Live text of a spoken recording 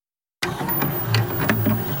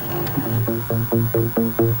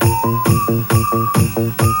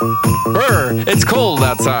Brr, it's cold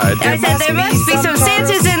outside. I said there must be some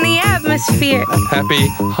Santas in the atmosphere. Happy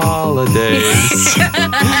holidays.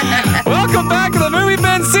 Welcome back to the Movie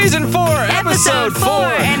Ben Season 4, Episode 4.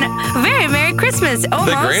 And very Merry Christmas.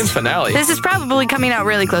 Almost. The grand finale. This is probably coming out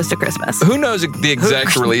really close to Christmas. Who knows the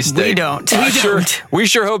exact release date? We don't. We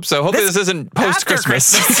sure hope so. Hopefully this isn't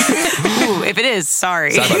post-Christmas. Ooh, if it is,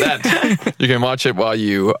 sorry. Sorry about that. You can watch it while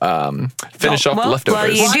you finish off the leftovers.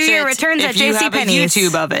 Well, you do your returns at if you have a JCPenney's.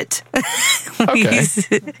 YouTube of it. Okay.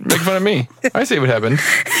 Make fun of me. I see what happened.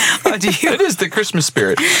 Oh, do you? It is the Christmas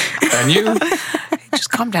spirit. And you? Just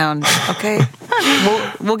calm down, okay?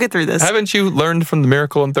 We'll get through this. Haven't you learned from the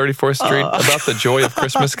miracle on 34th Street about the joy of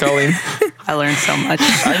Christmas, Colleen? I learned so much.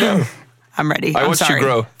 I know. I'm ready. I watched you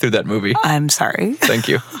grow through that movie. I'm sorry. Thank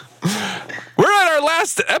you. We're on our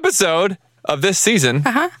last episode of this season,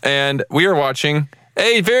 and we are watching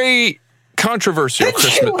a very controversial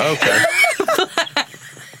Christmas. Okay.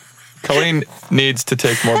 Colleen needs to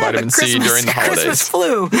take more vitamin C during the holidays. Christmas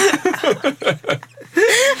flu.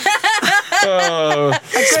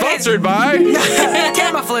 Sponsored by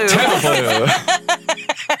Tamiflu.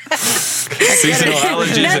 Seasonal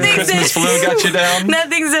allergies and Christmas flu got you down.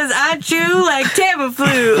 Nothing says achoo like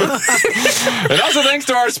Tamiflu. And also thanks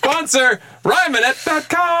to our sponsor,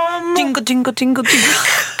 Rymanet.com. Jingle, jingle, jingle, jingle.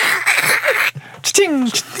 Ching,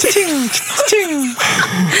 ching, ching.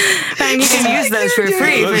 And you can use those for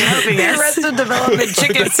free for helping us. Arrested Development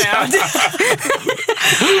chicken sound.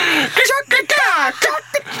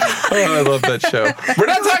 Oh, I love that show. We're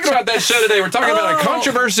not talking about that show today. We're talking about a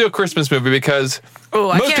controversial Christmas movie because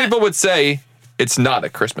most people would say it's not a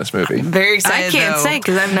Christmas movie. Very excited. I can't say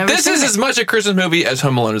because I've never This seen is it. as much a Christmas movie as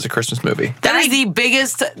Home Alone is a Christmas movie. That is the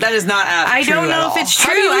biggest. That is not. I true don't know at if all. it's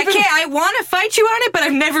true. I can't. I want to fight you on it, but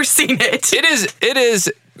I've never seen it. It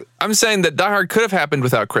is. I'm saying that Die Hard could have happened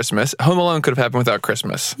without Christmas. Home Alone could have happened without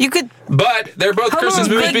Christmas. You could. But they're both Christmas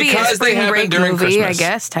movies because they happen during movie, Christmas. I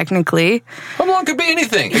guess, technically. Home Alone could be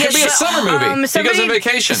anything. It could be a summer movie. You guys on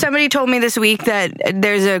vacation. Somebody told me this week that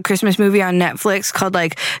there's a Christmas movie on Netflix called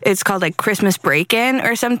Christmas Break-In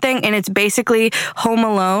or something, and it's basically Home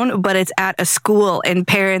Alone, but it's at a school, and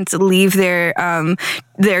parents leave their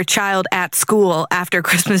child at school after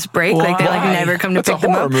Christmas break. Why? Like they never come to That's pick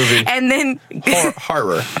them a horror up. movie. And then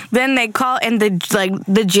horror. Then they call, and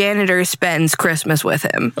the janitor spends Christmas with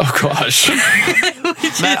him. Oh gosh.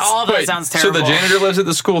 All that sounds terrible. So the janitor lives at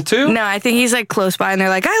the school too? No, I think he's close by, and they're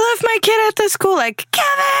like, I left my kid at the school,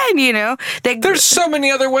 Kevin, There's so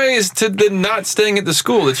many other ways to not staying at the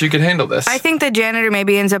school that you could handle this. I think the janitor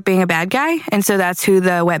maybe ends up being a bad guy, and so that's who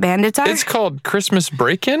the wet bandits are. It's called Christmas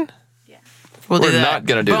Break-In? We're not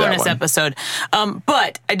going to do that bonus one. episode.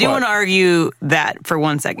 But I do want to argue that for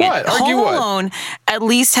 1 second. What? Argue Home what? Alone at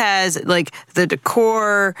least has the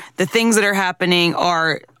decor, the things that are happening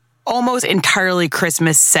are almost entirely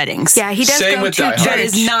Christmas settings. Yeah, he does Same go with to Die Hard. church. That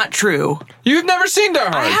is not true. You've never seen Die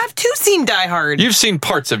Hard. I have too seen Die Hard. You've seen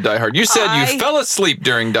parts of Die Hard. You said you fell asleep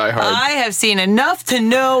during Die Hard. I have seen enough to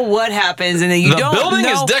know what happens, and that you don't know. The building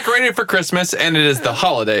is decorated for Christmas, and it is the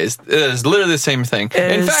holidays. It is literally the same thing.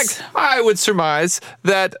 In fact, I would surmise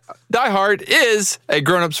that Die Hard is a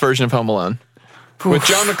grown-up's version of Home Alone. With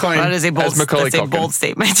John McClane That is a bold, as Macaulay that's a Culkin. bold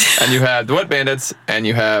statement. And you have the Wet Bandits, and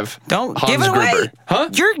you have Don't Hans give it away. Gruber. Huh?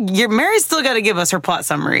 You're Mary's still got to give us her plot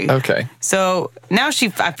summary. Okay. So now I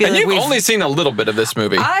feel And like you've we've only seen a little bit of this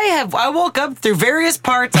movie. I woke up through various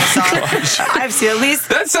parts. I saw. I've seen at least.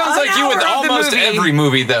 That sounds an like you with hour of the almost movie. every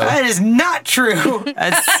movie, though. That is not true.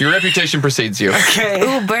 That's Your reputation precedes you. okay.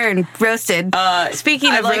 Ooh, burn. Roasted.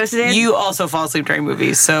 Speaking of roasted. You also fall asleep during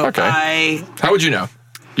movies, so Okay. How would you know?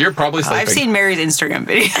 You're probably sleeping. I've seen Mary's Instagram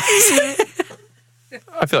videos.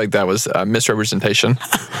 I feel like that was a misrepresentation.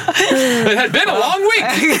 It had been a long week.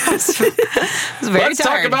 Let's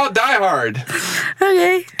talk about Die Hard.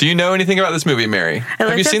 Okay. Do you know anything about this movie, Mary?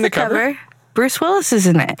 Have you seen the cover? Bruce Willis is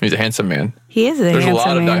in it. He's a handsome man. He is a There's handsome a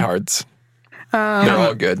lot of man. Die Hards. They're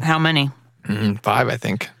all good. How many? 5, I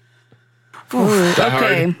think. Ooh, Die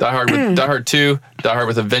okay. Hard, Die Hard with Die Hard 2, Die Hard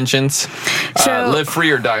with a Vengeance, So- Live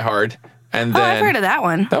Free or Die Hard, and then I've heard of that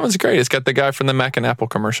one. that one's great. It's got the guy from the Mac and Apple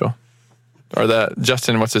commercial, or the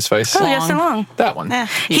Justin, what's his face? Oh, Justin Long. That one.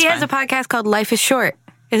 He has a podcast called Life is Short.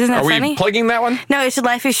 Isn't that Are we funny? plugging that one? No, it's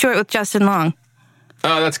Life is Short with Justin Long.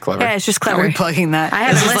 Oh, that's clever. Yeah, it's just Are clever. we plugging that? I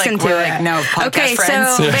haven't This is listened like, to we're it. like, no, podcast Okay,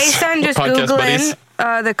 friends. so Yes. based on just Podcast buddies.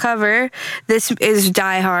 Googling the cover, this is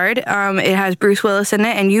Die Hard. It has Bruce Willis in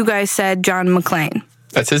it, and you guys said John McClane.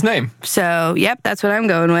 That's his name. So, yep, that's what I'm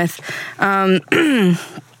going with.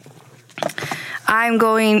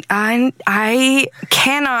 I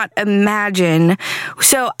cannot imagine.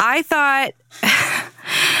 So I thought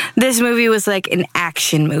This movie was like an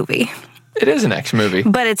action movie. It is an action movie.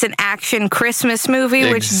 But it's an action Christmas movie,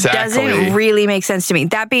 which doesn't really make sense to me.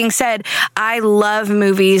 That being said, I love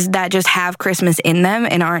movies that just have Christmas in them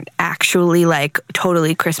and aren't actually like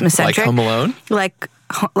totally Christmas-centric. Like Home Alone?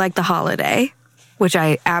 Like The Holiday, which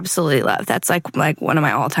I absolutely love. That's like one of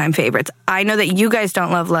my all-time favorites. I know that you guys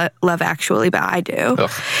don't love Actually, but I do. Ugh.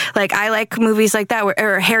 Like, I like movies like that.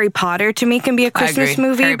 Or Harry Potter, to me, can be a Christmas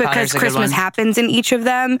movie because Christmas happens in each of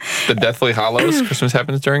them. The Deathly Hallows, Christmas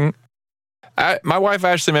happens during... my wife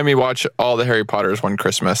actually made me watch all the Harry Potters one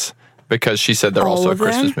Christmas because she said they're also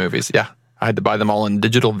Christmas movies. Yeah. I had to buy them all in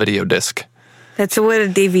digital video disc. That's what a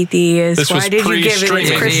DVD is. This Why did you give it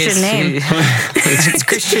its Christian name? It's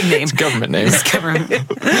Christian name. It's government name. It's government.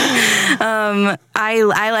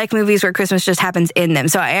 I like movies where Christmas just happens in them.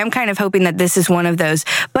 So I am kind of hoping that this is one of those.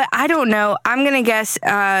 But I don't know. I'm going to guess,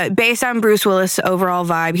 based on Bruce Willis' overall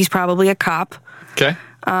vibe, he's probably a cop. Okay.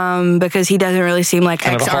 Because he doesn't really seem like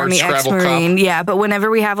ex-Army, ex-Marine. Yeah, but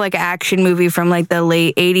whenever we have like an action movie from like the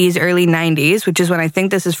late 80s, early 90s, which is when I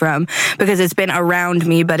think this is from, because it's been around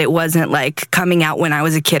me, but it wasn't like coming out when I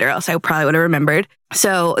was a kid or else I probably would have remembered.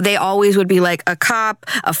 So they always would be like a cop,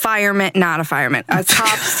 a fireman, not a fireman, a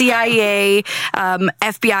cop, CIA,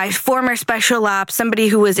 FBI, former special ops, somebody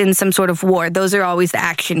who was in some sort of war. Those are always the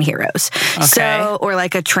action heroes. Okay. So, or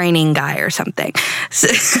like a training guy or something. So,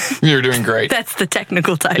 you're doing great. That's the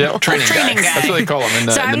technical title. Yep, training guy. That's what they call him in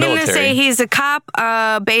the military. So I'm going to say he's a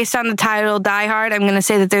cop based on the title Die Hard. I'm going to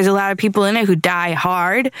say that there's a lot of people in it who die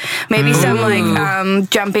hard. Maybe some like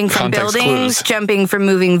jumping from buildings, jumping from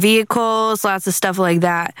moving vehicles, lots of stuff like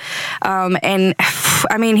that. And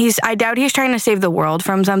I mean, I doubt he's trying to save the world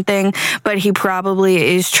from something, but he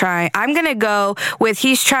probably is trying. I'm going to go with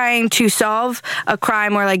he's trying to solve a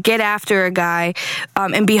crime or like get after a guy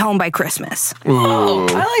and be home by Christmas. Ooh,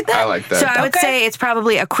 I like that. So I would say it's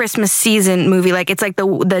probably a Christmas season movie. Like it's like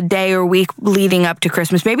the day or week leading up to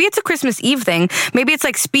Christmas. Maybe it's a Christmas Eve thing. Maybe it's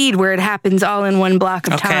like Speed where it happens all in one block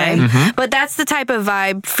of time. Mm-hmm. But that's the type of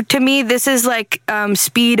vibe. To me, this is like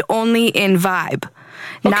Speed only in vibe.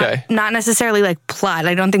 Not necessarily like plot.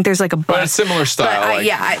 I don't think there's like a bus. But a similar style. But,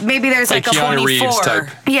 yeah, maybe there's like a Keanu Reeves type.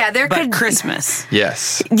 Yeah, there could Christmas.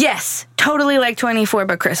 Yes. Yes, totally like 24,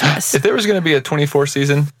 but Christmas. If there was going to be a 24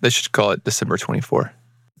 season, they should call it December 24.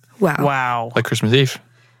 Wow. Like Christmas Eve.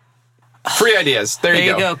 Free ideas. There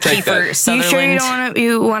you go. Kiefer Sutherland. You sure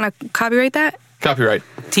you want to copyright that? Copyright.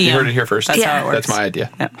 TM. You heard it here first. That's how it works. That's my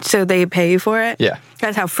idea. Yeah. So they pay you for it? Yeah.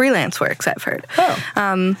 That's how freelance works, I've heard.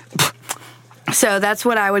 Oh. So that's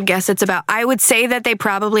what I would guess it's about. I would say that they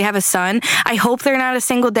probably have a son. I hope they're not a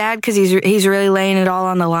single dad because he's really laying it all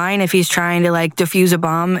on the line if he's trying to like defuse a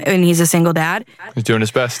bomb and he's a single dad. He's doing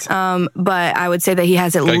his best. But I would say that he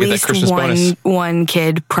has at least one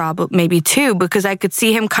kid, probably maybe two, because I could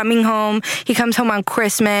see him coming home. He comes home on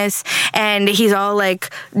Christmas and he's all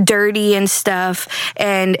like dirty and stuff,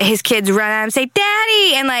 and his kids run at him and say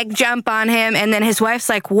 "Daddy" and like jump on him, and then his wife's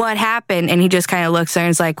like, "What happened?" And he just kind of looks at her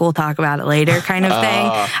and is like, "We'll talk about it later." Kind of thing.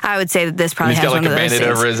 I would say that this probably has one of those things. He's got like a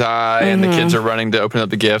Band-Aid over his eye, and the kids are running to open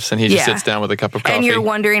up the gifts, and he just sits down with a cup of coffee. And you're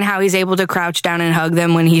wondering how he's able to crouch down and hug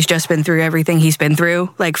them when he's just been through everything he's been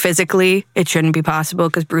through. Like physically, it shouldn't be possible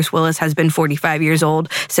because Bruce Willis has been 45 years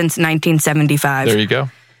old since 1975. There you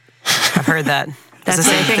go. I've heard that. That's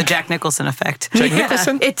the Jack Nicholson effect. Jack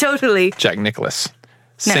Nicholson? It totally. Jack Nicholas.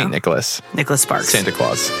 St. Nicholas. Nicholas Sparks. Santa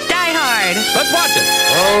Claus. Die Hard. Let's watch it.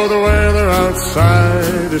 Oh, the weather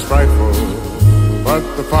outside is frightful, but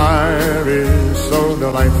the fire is so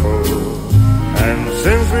delightful. And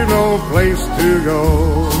since we've no place to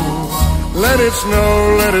go, let it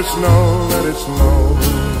snow, let it snow, let it snow.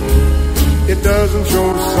 It doesn't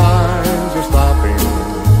show signs of stopping,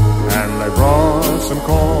 and I brought some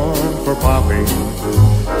corn for popping.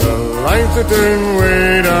 The lights are turned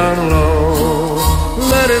way down low.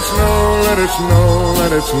 Let it snow, let it snow,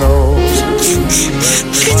 let it snow.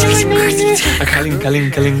 Kaling.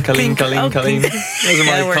 Those are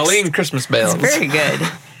my Colleen Christmas bells. It's very good.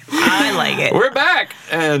 I like it. We're back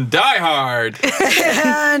and Die Hard.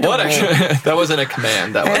 That wasn't a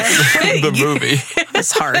command. That was the movie.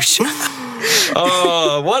 It's harsh.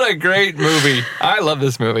 Oh, what a great movie! I love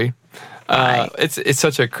this movie. It's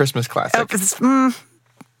such a Christmas classic.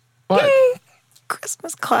 What?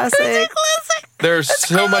 Christmas classic. There's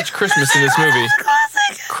so much Christmas in this movie.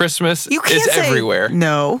 Christmas is everywhere.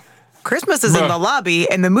 No. Christmas is in the lobby,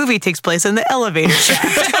 and the movie takes place in the elevator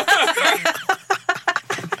shaft.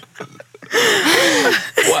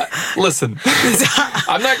 What? Listen,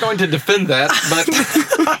 I'm not going to defend that, but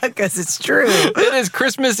because it's true. It is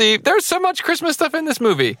Christmas Eve. There's so much Christmas stuff in this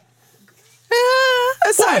movie.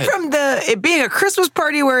 aside from it being a Christmas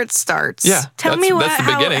party where it starts. Yeah. Tell me that's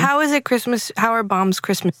the beginning. how is it Christmas? How are bombs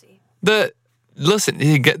Christmassy? Listen,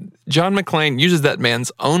 John McClane uses that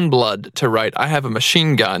man's own blood to write, I have a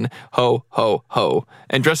machine gun, ho, ho, ho,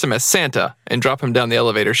 and dress him as Santa and drop him down the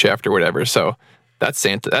elevator shaft or whatever. So that's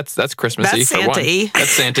Santa. That's Christmassy. That's for Santa-y. one. That's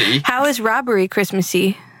Santa-y. How is robbery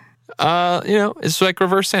Christmassy? It's like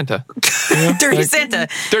reverse Santa. Dirty Santa.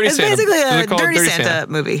 Dirty it's Santa. basically They're a called Dirty Dirty Santa Santa.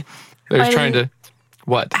 movie. They're trying to,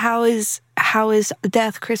 what? How is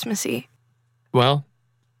death Christmassy? Well,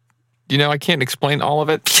 I can't explain all of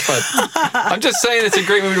it, but I'm just saying it's a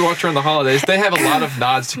great movie to watch around the holidays. They have a lot of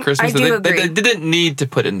nods to Christmas I do that they agree. didn't need to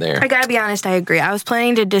put in there. I gotta be honest, I agree. I was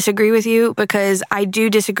planning to disagree with you because I do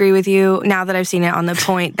disagree with you now that I've seen it on the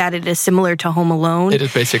point that it is similar to Home Alone. It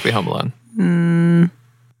is basically Home Alone.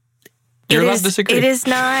 You're allowed to disagree. It is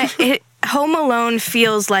not. Home Alone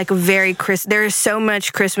feels like a very there is so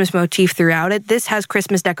much Christmas motif throughout it. This has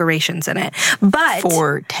Christmas decorations in it, but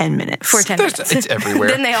For 10 minutes. It's everywhere.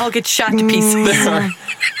 then they all get shot to pieces.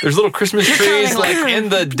 There's little Christmas trees counting, in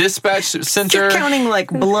the dispatch center. You're counting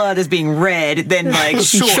blood as being red, then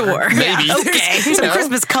sure. Maybe. Yeah, okay. Some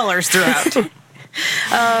Christmas colors throughout.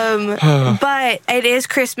 But it is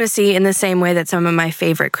Christmassy in the same way that some of my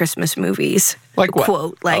favorite Christmas movies Like what?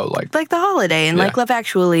 quote, like The Holiday and Yeah. like Love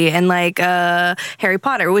Actually and like Harry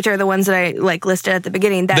Potter, which are the ones that I listed at the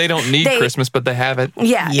beginning. That They don't need Christmas, but they have it.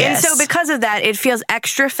 Yeah. Yes. And so because of that, it feels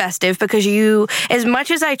extra festive because as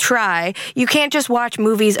much as I try, you can't just watch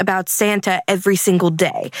movies about Santa every single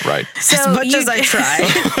day. Right. So As much as I try.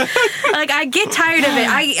 I get tired of it.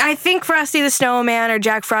 I think Frosty the Snowman or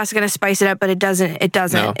Jack Frost is going to spice it up, but it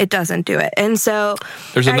doesn't do it. And so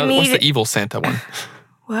There's I another. need, What's the evil Santa one?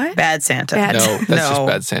 what? Bad Santa. Bad- No, that's just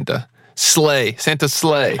bad Santa. Sleigh. Santa's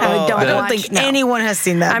sleigh. I don't I think no. anyone has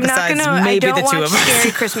seen that I'm not besides gonna. I maybe don't the two watch of us.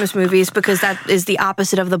 scary Christmas movies because that is the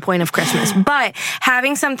opposite of the point of Christmas. But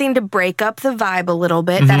having something to break up the vibe a little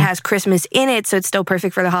bit that has Christmas in it, so it's still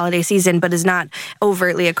perfect for the holiday season, but is not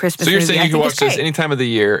overtly a Christmas So you're movie. saying I you can think watch it's this great. any time of the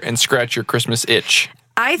year and scratch your Christmas itch?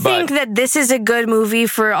 I think But- that this is a good movie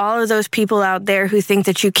for all of those people out there who think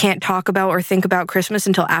that you can't talk about or think about Christmas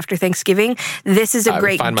until after Thanksgiving. This is a I would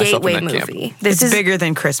great find myself in gateway that camp. movie. This It's is bigger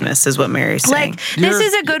than Christmas, is what Mary's saying. this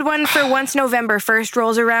is a good one for once November 1st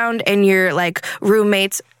rolls around and your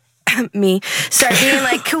roommates me start being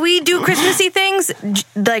like, can we do Christmassy things?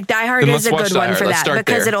 Die Hard Then is a let's watch good Die one Hard. for Let's that start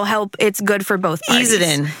because there. it'll help. It's good for both parties. Ease it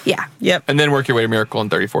in. Yeah. Yep. And then work your way to Miracle on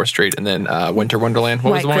 34th Street, and then Winter Wonderland.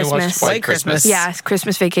 What was White the one we Christmas. watched? White Christmas. Yeah, it's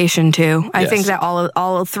Christmas Vacation too. I Yes. think that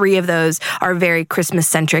all three of those are very Christmas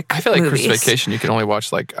centric. I feel like movies. Christmas Vacation, you can only watch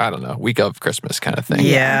week of Christmas kind of thing.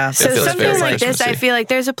 Yeah. So It feels something very like this, I Christmassy. feel like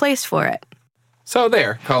there's a place for it. So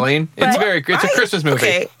there, Colleen. It's a Christmas movie.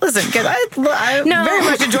 Okay, listen, because I No. very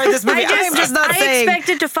much enjoyed this movie. I'm just not I saying.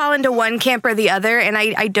 expected to fall into one camp or the other, and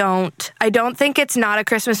I don't. I don't think it's not a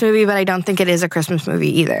Christmas movie, but I don't think it is a Christmas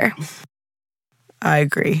movie either. I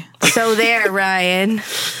agree. So there, Ryan.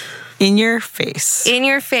 In your face. In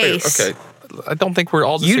your face. Okay. I don't think we're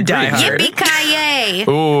all You disagreeing. Die Hard. Yippee-ki-yay.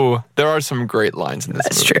 Ooh, there are some great lines in this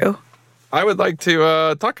That's movie. true. I would like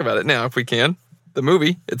to talk about it now, if we can. The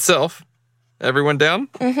movie itself. Everyone down?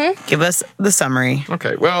 Give us the summary.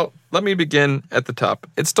 Okay, well, let me begin at the top.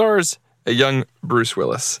 It stars a young Bruce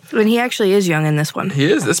Willis. When he actually is young in this one. He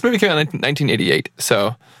is. This movie came out in 1988,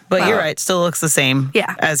 so But you're right, still looks the same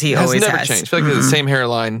Yeah. as he it has always never has. changed. I feel like it's the same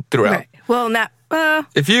hairline throughout. Right. Well, not.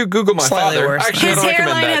 If you Google my Slightly father, worse. actually, I His don't recommend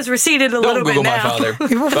hairline that. has receded a Don't little Google bit my now. father.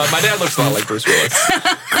 But my dad looks a lot like Bruce Willis.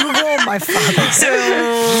 Google my father.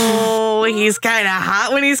 So he's kind of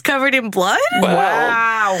hot when he's covered in blood?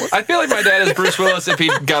 Wow. I feel like my dad is Bruce Willis if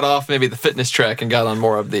he got off maybe the fitness track and got on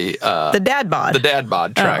more of the The dad bod. dad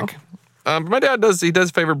bod track. But my dad does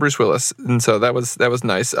favor Bruce Willis, and so that was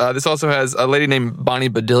nice. This also has a lady named Bonnie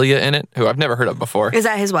Bedelia in it, who I've never heard of before. Is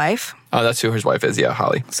that his wife? That's who his wife is. Yeah,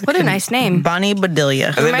 Holly. What a nice name. Bonnie Bedelia.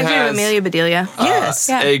 And then it Reminds me of has, Amelia Bedelia. Yes.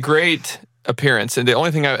 Yeah. a great appearance, and the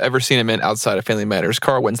only thing I've ever seen him in outside of Family Matters,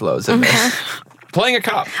 Carl Winslow's in this, playing a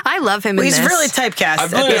cop. I love him in He's this. really typecast.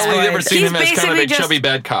 I've at really this only point. ever seen him as kind of basically a just- chubby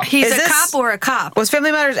bad cop. He's Is a this- cop or a cop. Was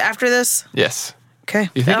Family Matters after this? Yes. Okay.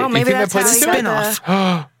 You think? Oh, you maybe think that's that how plays he into it? got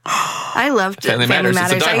Spin-off. I loved Family Family Matters.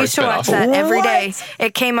 It's a Matters. Die I Hard used to watch spin-off. that every What? day.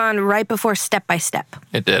 It came on right before Step by Step.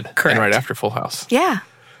 It did. Correct. And right after Full House. Yeah.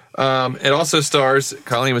 It also stars.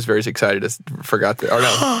 Colleen was very excited. Forgot that. Or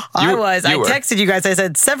no, I was. I were. texted you guys. I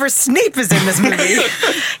said, Severus Snape is in this movie.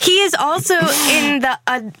 He is also in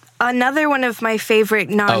the another one of my favorite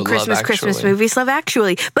non-Christmas Christmas movies, Love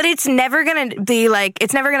Actually. But it's never gonna be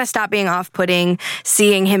it's never gonna stop being off-putting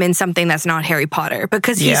seeing him in something that's not Harry Potter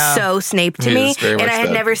because he's so Snape to me, and I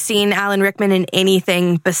had never seen Alan Rickman in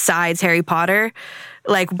anything besides Harry Potter.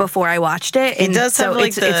 Before I watched it. He does have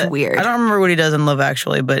it's weird. I don't remember what he does in Love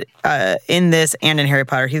Actually, but in this and in Harry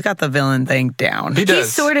Potter, he's got the villain thing down. He does.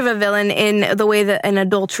 He's sort of a villain in the way that an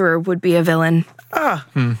adulterer would be a villain.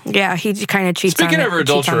 Yeah, he kind of cheats. Speaking on of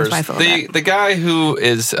adulterers, the the guy who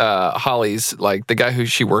is Holly's, the guy who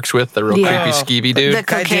she works with, the real creepy skeevy dude. The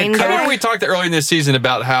cocaine guy. Remember we talked earlier in this season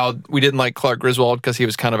about how we didn't like Clark Griswold because he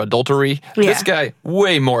was kind of adultery? Yeah. This guy,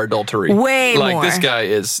 way more adultery. Way more. This guy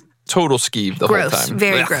is total skeeve the whole time.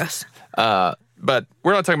 Very gross. But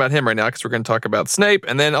we're not talking about him right now because we're going to talk about Snape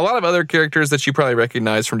and then a lot of other characters that you probably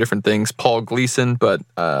recognize from different things. Paul Gleason, but,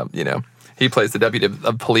 he plays the deputy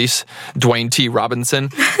of police, Dwayne T. Robinson,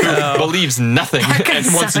 who believes nothing and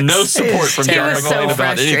wants no support from John McClane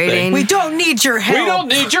about anything. We don't need your help. We don't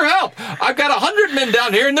need your help. I've got 100 men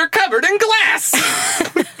down here and they're covered in glass.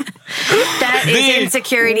 That is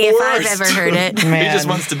insecurity if I've ever heard it. Man. He just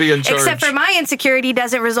wants to be in charge. Except for my insecurity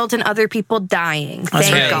doesn't result in other people dying.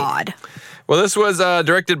 Thank God. Well, this was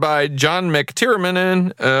directed by John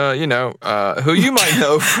McTiernan, who you might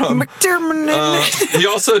know from... McTiernan. He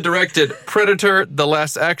also directed Predator, The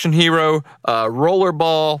Last Action Hero,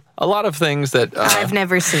 Rollerball, a lot of things that... I've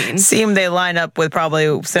never seen. Seem they line up with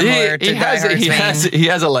probably similar to Die Hard's he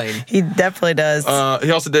has a lane. He definitely does.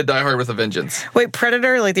 He also did Die Hard with a Vengeance. Wait,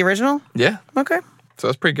 Predator, like the original? Yeah. Okay. So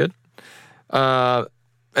that's pretty good.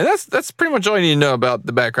 And that's pretty much all you need to know about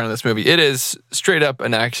the background of this movie. It is straight up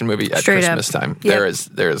an action movie at Christmas time. Yep.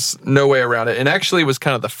 There's no way around it. And actually was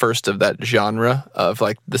kind of the first of that genre of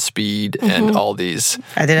the speed and all these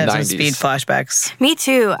I did have 90s. some speed flashbacks. Me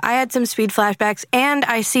too. I had some speed flashbacks, and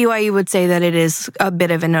I see why you would say that it is a bit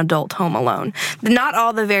of an adult Home Alone. Not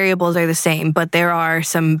all the variables are the same, but there are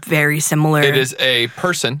some very similar. It is a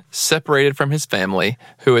person separated from his family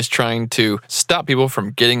who is trying to stop people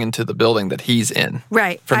from getting into the building that he's in.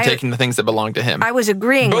 Right. From taking the things that belong to him. I was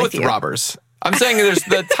agreeing with you. Both robbers. I'm saying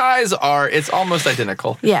the ties it's almost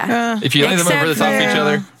identical. Yeah. If you lay them over the top of each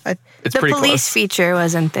other, it's pretty close. The police feature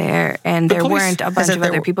wasn't there, and there weren't a bunch of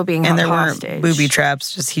other people being held hostage. And there weren't booby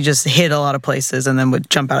traps. He just hid a lot of places and then would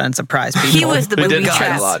jump out and surprise people. He was the booby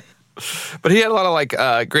trap. A lot. But he had a lot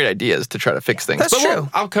of great ideas to try to fix things. That's true.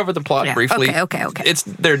 I'll cover the plot briefly. Okay. It's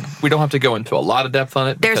there. We don't have to go into a lot of depth on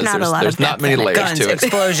it. There's not many layers Guns, to it.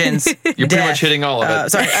 Explosions. You're pretty much hitting all of it.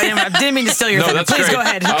 Sorry, I didn't mean to steal your thunder. That's Please great. go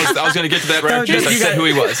ahead. I was going to get to that right after I said who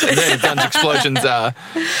he was. And then guns, explosions.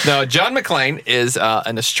 No, John McClane is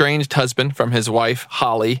an estranged husband from his wife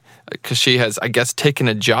Holly because she has, I guess, taken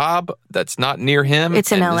a job that's not near him.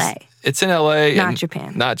 It's in L.A. It's in L.A. Not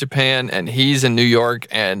Japan. Not Japan, and he's in New York,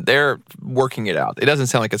 and they're working it out. It doesn't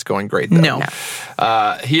sound like it's going great, though.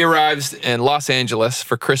 No. He arrives in Los Angeles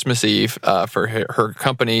for Christmas Eve for her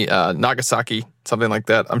company, Nagasaki, something like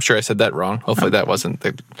that. I'm sure I said that wrong. Hopefully that wasn't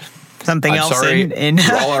something else. Sorry in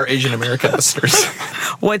to all our Asian American listeners.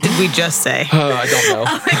 What did we just say? I don't know.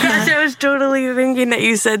 Oh my gosh, I was totally thinking that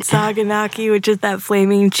you said Saganaki, which is that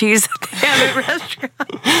flaming cheese that they have at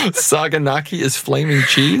restaurants. Saganaki is flaming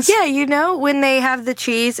cheese? Yeah, when they have the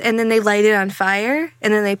cheese and then they light it on fire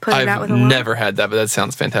and then they put it out with a lime. I've never had that, but that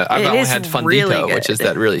sounds fantastic. I've only had Fundito, really which is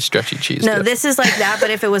that really stretchy cheese. No, this is like that, but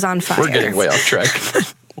if it was on fire. We're getting way off track.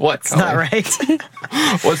 What? It's not right.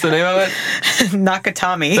 What's the name of it?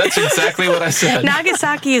 Nakatomi. That's exactly what I said.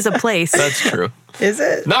 Nagasaki is a place. That's true. Is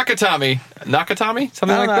it? Nakatomi?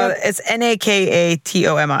 Something like that? It's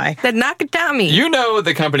Nakatomi. The Nakatomi. You know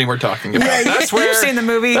the company we're talking about. Yeah, that's where you've seen the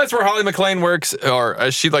movie. That's where Holly McClane works, or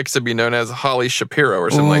as she likes to be known as, Holly Shapiro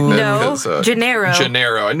or something like that. No, Gennaro.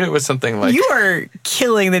 Gennaro. I knew it was something like... You are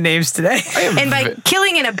killing the names today. And by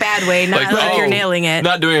killing in a bad way, not like you're nailing it.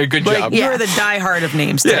 Not doing a good job. You are the diehard of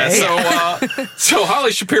names today. Yeah, so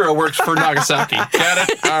Holly Shapiro works for Nagasaki. Got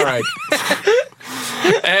it? All right.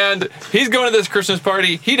 And he's going to this Christmas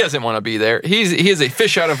party. He doesn't want to be there. He is a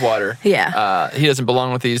fish out of water. Yeah. He doesn't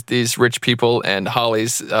belong with these rich people. And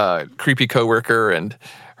Holly's creepy coworker and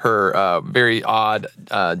her very odd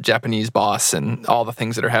Japanese boss and all the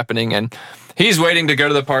things that are happening. And he's waiting to go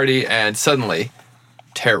to the party, and suddenly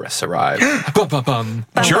terrorists arrive.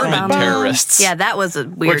 German terrorists. Yeah, that was a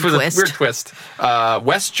weird twist. A weird twist.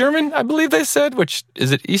 West German, I believe they said, which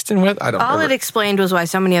is it East and West? I don't know. All remember. it explained was why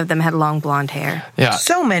so many of them had long blonde hair. Yeah.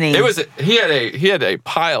 So many. It was he had a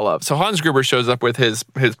pile of. So Hans Gruber shows up with his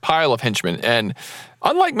pile of henchmen, and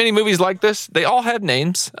unlike many movies like this, they all had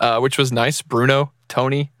names, which was nice. Bruno,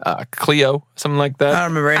 Tony, Cleo, something like that. I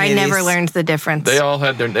don't remember any I of never these. learned the difference. They all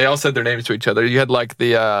said their names to each other. You had like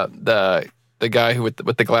the guy who with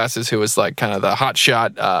the glasses who was like kind of the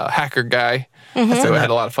hotshot hacker guy. Mm-hmm. So had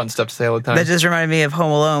a lot of fun stuff to say all the time. That just reminded me of Home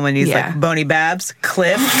Alone when he's like Boney Babs,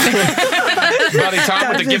 Cliff. Buddy Tom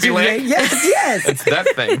with the gimpy leg. Yes. It's that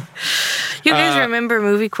thing. You guys remember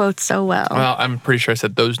movie quotes so well. Well, I'm pretty sure I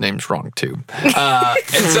said those names wrong too.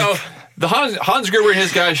 And so the Hans Gruber and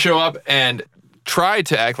his guys show up and try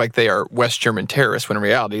to act like they are West German terrorists when in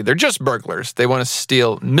reality they're just burglars. They want to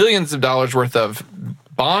steal millions of dollars worth of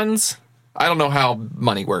bonds. I don't know how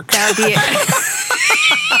money works. That would be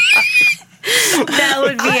that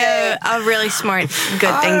would be a really smart,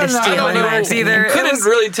 good thing to steal. I don't in know my opinion. either. Couldn't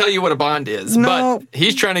really tell you what a bond is, No. but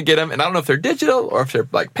he's trying to get them, and I don't know if they're digital or if they're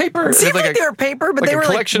like paper. It seemed like they were paper, but like they a were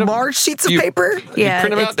like collection of- large sheets of you- paper. Yeah,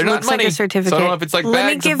 print them out, it they're not looks like money. a certificate. So I don't know if it's like Let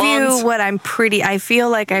me bags of give bonds. you what I feel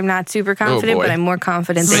like I'm not super confident, boy. but I'm more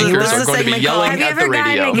confident than you Bankers This are. are is going to be segment yelling called- Have you at the ever gotten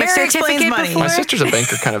radio. a gift Mary explains certificate money. before? My sister's a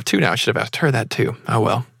banker kind of too now. I should have asked her that too. Oh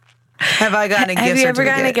well. Have I gotten a gift Have you ever certificate?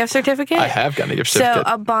 gotten a gift certificate? I have gotten a gift So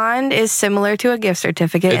certificate. a bond is similar to a gift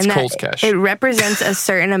certificate It's in that Kohl's cash. it represents a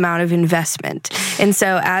certain amount of investment. And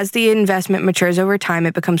so as the investment matures over time,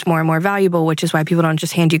 it becomes more and more valuable, which is why people don't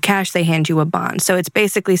just hand you cash, they hand you a bond. So it's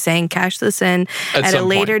basically saying cash this in At at a some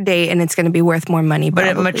later point. date and it's going to be worth more money. But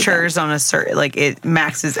it probably matures on a certain, like it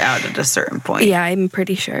maxes out at a certain point. then. Yeah, I'm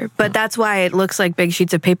pretty sure. But that's why it looks like big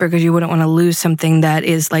sheets of paper because you wouldn't want to lose something that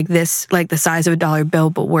is like this, like the size of a dollar bill,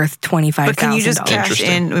 but worth $25,000. But can you just cash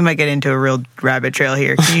Interesting. in? We might get into a real rabbit trail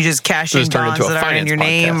here. Can you just cash in Just turn bonds into a that aren't in finance your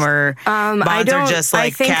name, podcast. or I bonds don't. are just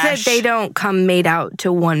like I think cash? that they don't come made out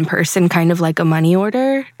to one person, kind of like a money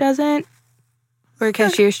order doesn't, or a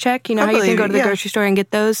cashier's check. You know I how you can believe go it, to the yeah. grocery store and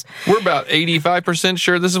get those. We're about 85%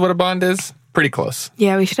 sure this is what a bond is. Pretty close.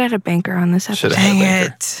 Yeah, we should have had a banker on this Should episode. have had a Dang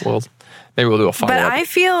banker. it. Well, maybe we'll do a follow But up. I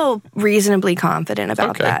feel reasonably confident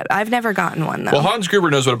about Okay. that. I've never gotten one though. Well, Hans Gruber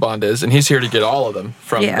knows what a bond is, and he's here to get all of them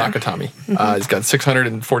from Yeah. Nakatomi. He's got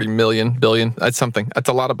 640 billion. That's something. That's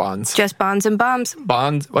a lot of bonds. Just bonds and bombs.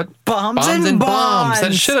 Bonds. What? Bombs and bombs.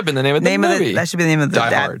 That should have been the name of the movie. That should be the name of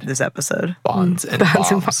Die Hard. this episode. Bonds and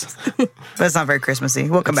Bonds and bombs. But it's not very Christmassy.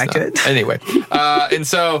 We'll come back to it. Anyway, and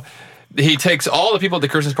so he takes all the people at the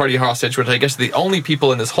Christmas party hostage, which I guess are the only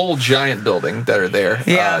people in this whole giant building that are there.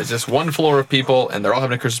 Yeah. It's just one floor of people, and they're all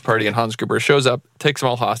having a Christmas party, and Hans Gruber shows up, takes them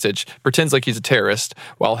all hostage, pretends like he's a terrorist,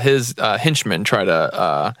 while his henchmen try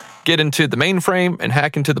to get into the mainframe and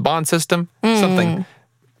hack into the bond system. Something.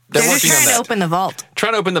 They're just working on trying to that. open the vault.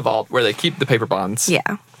 Trying to open the vault where they keep the paper bonds. Yeah.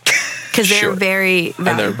 Because they're Sure. very And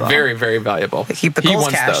they're valuable. very, very valuable. They keep the he Kohl's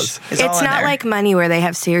wants cash. those. It's all It's in not there. like money where they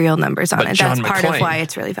have serial numbers on But it. John That's part of McClane- why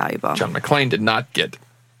it's really valuable. John McClane did not get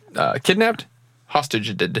kidnapped.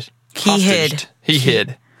 Hostage did. He hid. Hostaged. He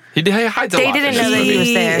hid. He hides a They lot. didn't in this know that movie. he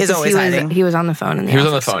was there. He is 'cause always hiding. He was on the phone in the He was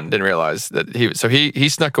on the office. phone, didn't realize that he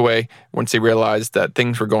snuck away once he realized that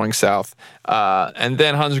things were going south. And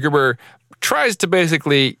then Hans Gruber tries to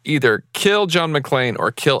basically either kill John McClane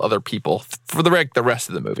or kill other people for the rest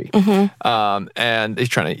of the movie. And he's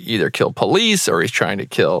trying to either kill police or he's trying to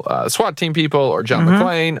kill SWAT team people or John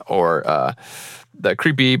McClane or the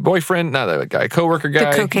creepy boyfriend, not the guy, coworker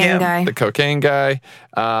guy. The cocaine guy. The cocaine guy.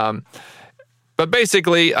 But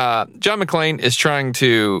basically, John McClane is trying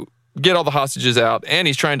to get all the hostages out, and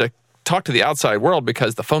he's trying to talk to the outside world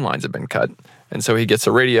because the phone lines have been cut. And so he gets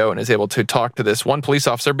a radio and is able to talk to this one police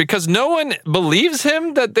officer because no one believes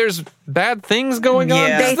him that there's bad things going on.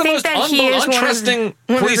 Yeah. This They is the think most that he is one of untrusting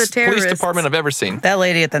the police terrorists. department I've ever seen. That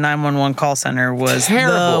lady at the 911 call center was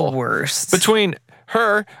Terrible. the worst. Between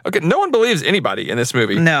her, okay, no one believes anybody in this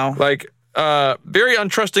movie. No. Like, very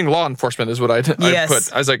untrusting law enforcement is what I Yes.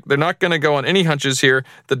 put. I was like, they're not going to go on any hunches here.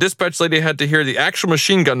 The dispatch lady had to hear the actual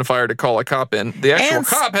machine gun fire to call a cop in. The actual And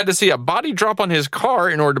cop had to see a body drop on his car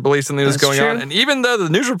in order to believe something was That's going on. true. And even though the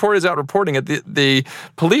news report is out reporting it, the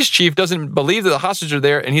police chief doesn't believe that the hostages are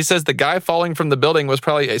there, and he says the guy falling from the building was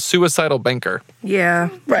probably a suicidal banker. Yeah.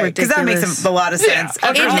 Right, because that makes ridiculous. a lot of sense. Yeah,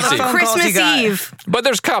 After all the Christmas phone calls you Christmas got. Eve. But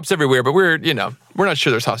there's cops everywhere, but we're not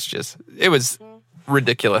sure there's hostages. It was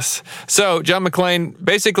ridiculous. So John McClane,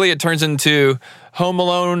 basically it turns into Home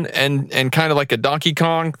Alone and kind of like a Donkey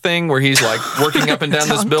Kong thing where he's like working up and down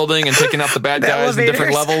this building and taking out the bad The guys in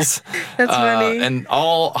different elevators. levels. That's funny. And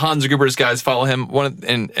all Hans Gruber's guys follow him.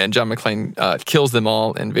 And John McClane kills them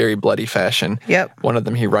all in very bloody fashion. Yep. One of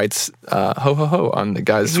them he writes ho ho ho on the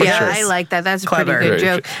guy's sweatshirt. Yeah, I like that. That's a Clever. pretty good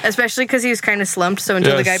Very joke. Especially because he was kind of slumped, so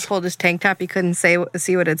until the guy Yes. pulled his tank top, he couldn't see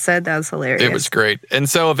what it said. That was hilarious. It was great. And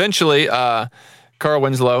so eventually, Carl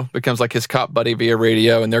Winslow becomes like his cop buddy via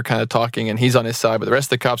radio, and they're kind of talking, and he's on his side, but the rest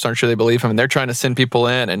of the cops aren't sure they believe him, and they're trying to send people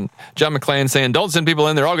in, and John McClane's saying, don't send people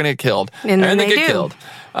in, they're all going to get killed. And then they get do. killed.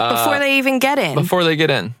 Before they even get in. Before they get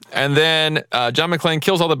in. And then John McClane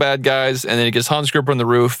kills all the bad guys, and then he gets Hans Gruber on the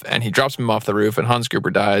roof, and he drops him off the roof, and Hans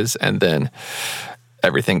Gruber dies, and then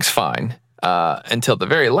everything's fine. Until the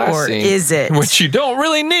very last scene. Or is it? Which you don't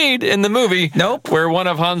really need in the movie. Nope. Where one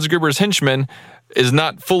of Hans Gruber's henchmen is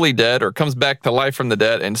not fully dead or comes back to life from the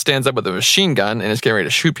dead and stands up with a machine gun and is getting ready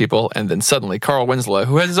to shoot people. And then suddenly Carl Winslow,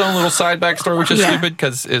 who has his own little side backstory, which is stupid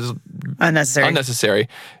because it's unnecessary,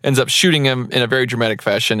 ends up shooting him in a very dramatic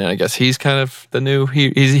fashion. And I guess he's kind of the new, he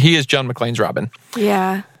is John McClane's Robin.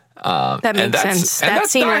 Yeah. That makes sense.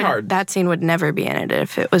 That scene would never be in it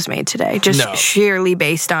if it was made today. Just sheerly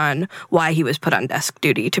based on why he was put on desk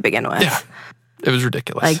duty to begin with. Yeah. It was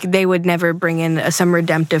ridiculous. Like, they would never bring in some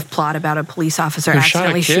redemptive plot about a police officer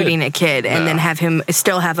accidentally shooting a kid and then have him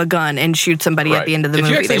still have a gun and shoot somebody at the end of the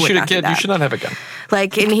movie. If you actually shoot a kid, you should not have a gun.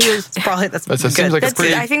 Like, and he was probably seems like a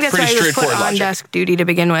pretty I think that's why he was put on desk duty to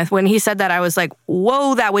begin with. When he said that, I was like,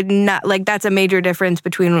 whoa, that would not, like, that's a major difference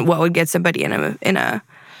between what would get somebody in a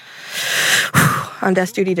on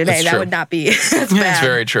desk duty today. That would not be that's bad. It's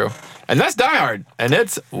very true. And that's Die Hard. And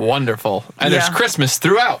it's wonderful. And there's Christmas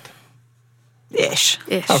throughout. Ish.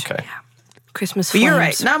 Okay. Yeah. Christmas flames. But you're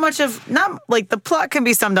right. Not like the plot can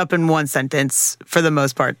be summed up in one sentence for the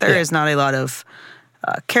most part. There is not a lot of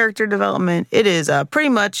character development. It is pretty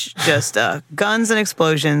much just guns and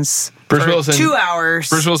explosions Bruce for Willis 2 hours.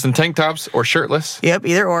 Bruce Willis in tank tops or shirtless. Yep,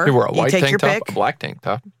 either or. He wore a white tank top, pick. a black tank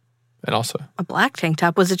top. And also a black tank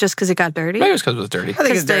top. Was it just because it got dirty? Maybe it was because it was dirty. I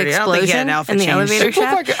think it's dirty. I don't think he had an outfit in the change. elevator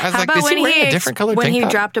shaft. How about when he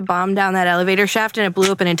dropped a bomb down that elevator shaft and it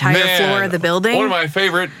blew up an entire floor of the building? One of my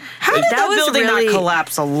favorite. How did that building not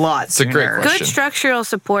collapse a lot It's a great question. Good structural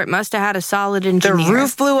support must have had a solid engineer. The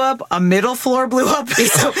roof blew up. A middle floor blew up.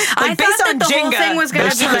 So, I thought that the whole thing was going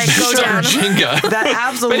to be like go down. Jenga. That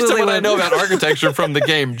absolutely. Based on what I know about architecture from the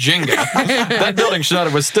game Jenga, that building should not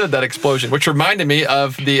have withstood that explosion, which reminded me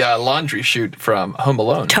of the laundry chute from Home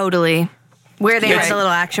Alone. Totally. Where they had the little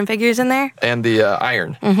action figures in there? And the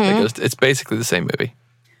iron. Because it's basically the same movie.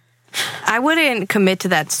 I wouldn't commit to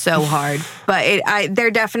that so hard, but there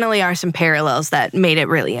definitely are some parallels that made it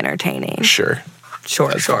really entertaining. Sure.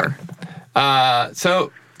 So,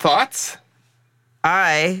 thoughts?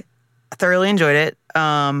 I thoroughly enjoyed it.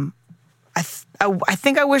 I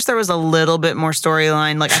think I wish there was a little bit more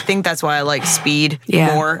storyline. Like, I think that's why I like Speed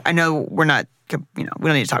more. I know we're not, we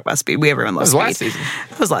don't need to talk about Speed. Everyone loves Speed.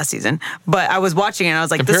 It was last season. But I was watching it and I was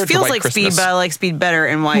like, this feels like Speed, but I like Speed better.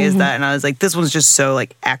 And why is that? And I was like, this one's just so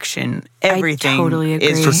like action. Everything I totally agree.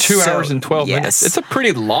 is for 2 hours and 12 minutes. It's a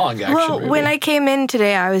pretty long action movie. When I came in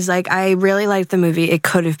today, I was like, I really liked the movie. It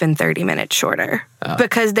could have been 30 minutes shorter.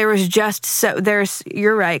 Because there was just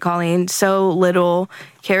you're right, Colleen, so little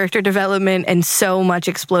character development and so much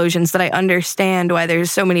explosions that I understand why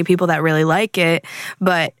there's so many people that really like it.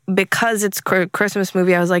 But because it's a Christmas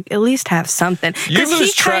movie, I was like, at least have something. You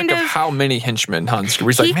lose track of how many henchmen Hans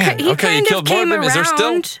Gruber's like, man, he killed more of them. Is there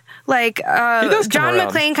still... Like, John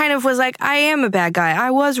McClane kind of was like, I am a bad guy.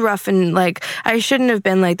 I was rough and, like, I shouldn't have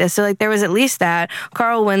been like this. So, like, there was at least that.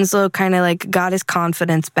 Carl Winslow kind of, like, got his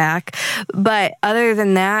confidence back. But other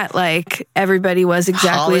than that, like, everybody was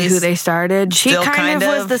exactly who they started. She kind of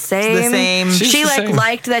was the same. She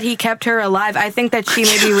liked that he kept her alive. I think that she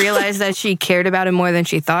maybe realized that she cared about him more than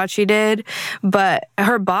she thought she did. But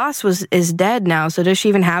her boss is dead now. So does she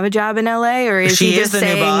even have a job in L.A.? Or is he just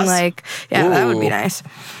saying, like, that would be nice.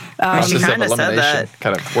 She kind of said that.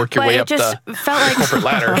 Kind of work your way up the corporate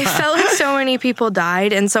ladder. It felt like so many people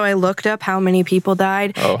died, and so I looked up how many people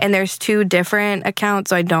died, and there's 2 different accounts,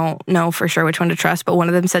 so I don't know for sure which one to trust, but one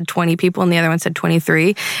of them said 20 people, and the other one said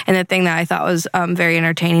 23, and the thing that I thought was very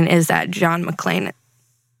entertaining is that John McClane...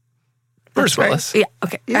 Bruce Willis. Yeah,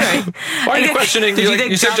 okay. Right. Why are you questioning?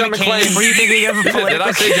 You said John McClane. Were you thinking of a political... Did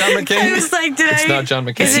I say John McCain? I was like, It's not John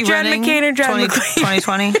McCain. Is it John McCain or John McClane?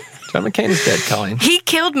 2020? John McCain is dead, Colleen. He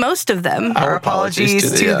killed most of them. Our apologies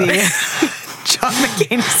to the John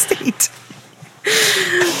McCain estate.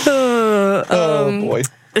 Boy.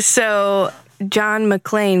 So John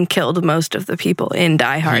McClane killed most of the people in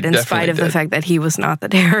Die Hard, in spite of the fact that he was not the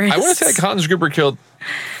terrorist. I want to say Hans Gruber killed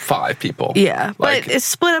 5 people. Yeah, but it's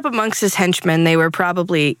split up amongst his henchmen. It was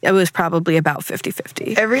probably about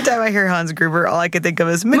 50-50. Every time I hear Hans Gruber, all I can think of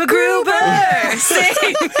is MacGruber! Same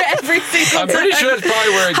every single time. I'm pretty sure that's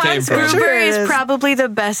probably where it came from. Hans Gruber is probably the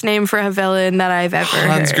best name for a villain that I've ever heard.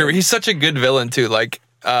 Hans Gruber. He's such a good villain, too. Like,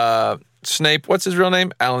 Snape, what's his real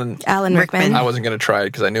name? Alan Rickman. I wasn't going to try it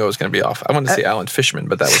because I knew I was going to be off. I wanted to say Alan Fishman,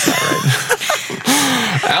 but that was not right.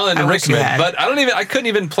 Alan wish you Rickman. had. But I couldn't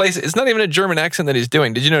even place it. It's not even a German accent that he's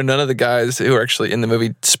doing. Did you know none of the guys who are actually in the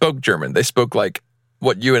movie spoke German? They spoke like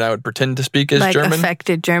what you and I would pretend to speak as like German.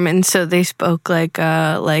 affected German. So they spoke like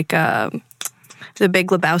the Big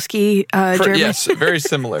Lebowski German. Yes, very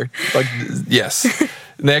similar. Like, yes.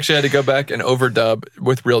 And they actually had to go back and overdub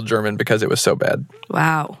with real German because it was so bad.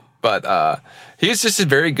 Wow. But he's just a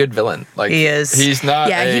very good villain. Like, he is. He's not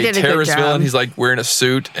Yeah, he a did a good terrorist job. villain. He's like wearing a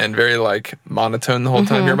suit and very like monotone the whole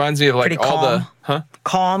time. He reminds me of like Pretty all calm. the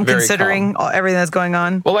Calm, Very considering everything that's going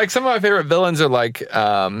on. Well, like some of my favorite villains are like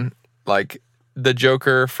the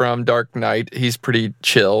Joker from Dark Knight. He's pretty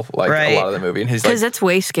chill, like Right. a lot of the movie, and he's like Because it's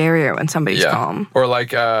way scarier when somebody's calm. Or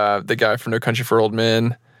like the guy from No Country for Old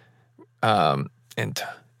Men,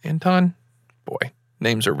 Anton. Boy,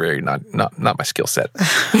 names are very not my skill set.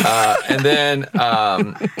 And then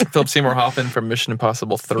Philip Seymour Hoffman from Mission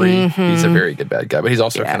Impossible 3. He's a very good bad guy, but he's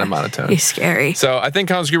also kind of monotone. He's scary. So I think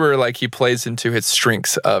Hans Gruber, like, he plays into his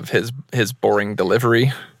strengths of his boring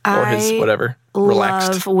delivery or his whatever.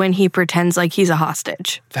 Relaxed. Love when he pretends like he's a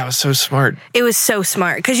hostage. That was so smart. It was so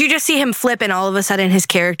smart because you just see him flip and all of a sudden his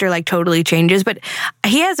character like totally changes. But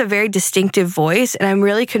he has a very distinctive voice, and I'm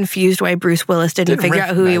really confused why Bruce Willis didn't figure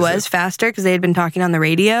out who he recognize was it. faster because they had been talking on the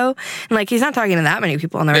radio. And like he's not talking to that many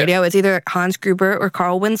people on the radio. It's either Hans Gruber or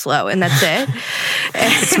Carl Winslow, and that's it.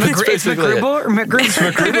 It's basically it. MacGruber or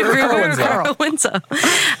MacGruber? Carl Winslow.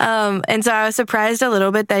 And so I was surprised a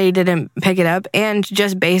little bit that he didn't pick it up. And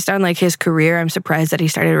just based on like his career, I'm surprised that he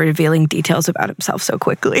started revealing details about himself so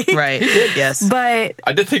quickly. Right. Yes. But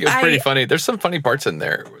I did think it was pretty funny. There's some funny parts in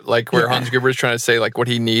there, like where Hans Gruber is trying to say like what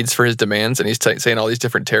he needs for his demands, and he's saying all these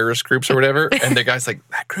different terrorist groups or whatever, and the guy's like,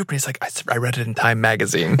 that group, and he's like, I read it in Time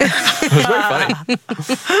magazine. It was very funny. A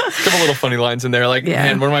couple little funny lines in there. Like,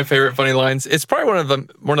 man, one of my favorite funny lines. It's probably one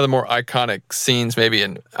of the more iconic scenes, maybe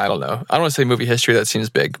in I don't want to say movie history. That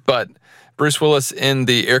seems big, but Bruce Willis in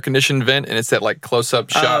the air-conditioned vent, and it's that like close-up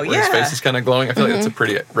shot where his face is kind of glowing. I feel like that's a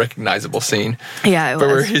pretty recognizable scene. yeah, it But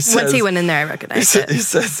where was. he says- Once he went in there, I recognized it. He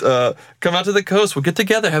says, come out to the coast, we'll get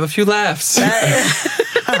together, have a few laughs.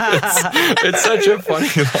 it's such a funny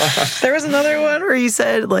line. There was another one where he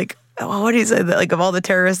said, like, what did he say? That, like, of all the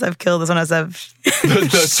terrorists I've killed, this one has to have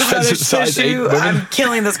the size 8 tissue. women. I'm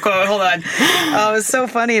killing this quote. Hold on. Oh, it's so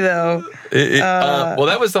funny, though. Well,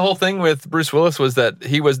 that was the whole thing with Bruce Willis, was that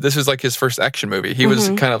this was like his first action movie. He was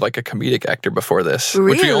kind of like a comedic actor before this,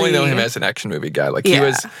 which we only know him as an action movie guy. Like he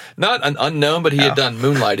was not an unknown, but he had done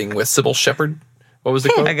Moonlighting with Sybil Shepherd. What was the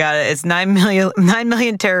quote? I got it. It's 9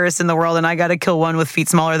 million terrorists in the world, and I got to kill one with feet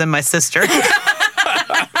smaller than my sister.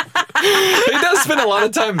 He does spend a lot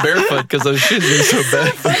of time barefoot because those shoes are so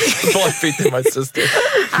bad. Smaller feet than my sister.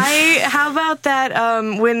 How about that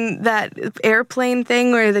when that airplane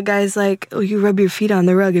thing where the guy's like, oh, you rub your feet on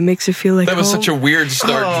the rug, it makes it feel like That was home. such a weird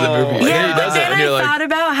start to the movie. Like, Yeah, he does but that, then and I you're like, thought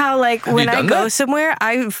about how like when I done go that? somewhere,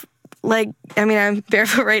 I'm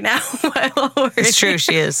barefoot right now. It's true,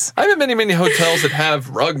 she is. I haven't been in many hotels that have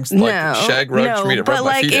rugs, like shag rugs for me to but rub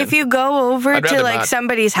my like feet if in. you go over I'd to rather like not.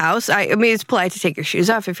 somebody's house, I mean it's polite to take your shoes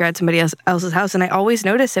off if you're at somebody else's house, and I always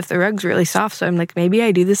notice if the rug's really soft. So I'm like, maybe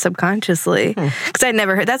I do this subconsciously because I'd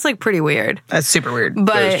never heard. That's like pretty weird. That's super weird. That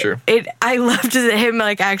But is true. I loved him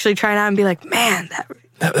like actually trying out and be like, man,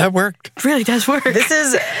 That worked. really does work.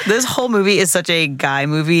 This whole movie is such a guy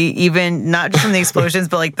movie, even not just from the explosions,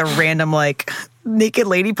 but like the random like naked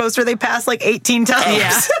lady poster they pass like 18 times.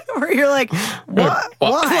 Yeah. Where you're like, what?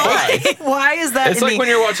 Why? Why is that? It's like when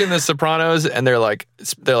you're watching The Sopranos and they're like,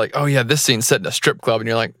 oh yeah, this scene's set in a strip club, and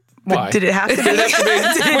you're like, why? Did it have to be? We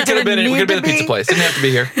could have been at a pizza place. Didn't have to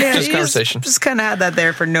be here. Yeah, Just you conversation. Just kind of had that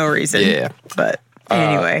there for no reason. Yeah. But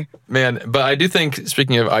anyway. Man, but I do think,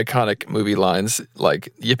 speaking of iconic movie lines,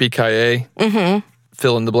 like Yippee-ki-yay,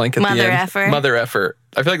 fill in the blank at Mother the end. effer. Mother effer.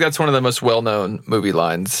 I feel like that's one of the most well-known movie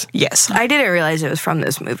lines. Yes. I didn't realize it was from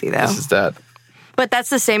this movie though. This is that. But that's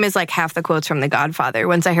the same as like half the quotes from The Godfather.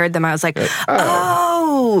 Once I heard them, I was like,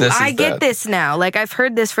 oh, This is I get that. this now. Like I've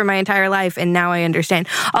heard this for my entire life and now I understand.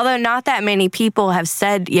 Although not that many people have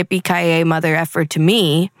said yippee-ki-yay mother effer to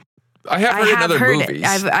me. I have heard it in other heard it. movies.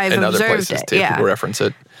 I've and other observed places it, too. yeah. People reference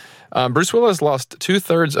it. Bruce Willis lost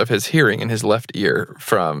 2/3 of his hearing in his left ear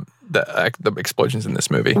from the explosions in this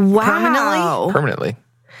movie. Wow. Permanently.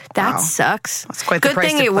 That Wow. sucks. That's quite the Good price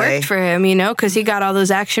thing to it play. worked for him, you know, because he got all those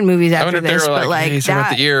action movies I after wonder if they this. were But like, hey, someone at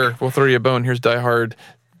that, the ear, we'll throw you a bone. Here's Die Hard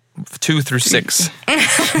 2 through 6.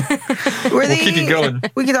 We'll keep you going.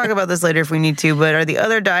 We can talk about this later if we need to, but are the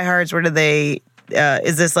other Die Hards, where do they,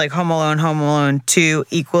 is this like Home Alone 2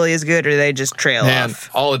 equally as good, or do they just trail Man, off?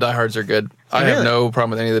 all the Die Hards are good. I have Really? no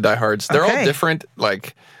problem with any of the Die Hards. They're all Okay. different.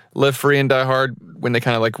 Like, Live Free and Die Hard, when they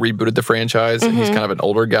kind of like rebooted the franchise, and he's kind of an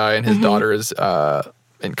older guy, and his daughter is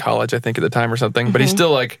in college, I think, at the time or something. But he's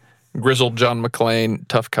still like grizzled John McClane,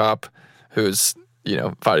 tough cop, who's,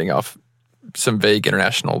 fighting off some vague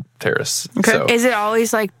international terrorists. Okay. So, Is it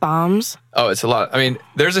always like bombs? oh, it's a lot. I mean,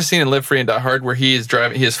 there's a scene in Live Free and Die Hard where he is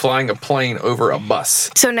flying a plane over a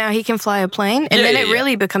bus. So now he can fly a plane, and then it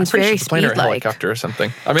really becomes very Sure plane or a speed-like. helicopter or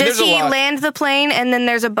something. I mean, Does there's a he lot. land the plane, and then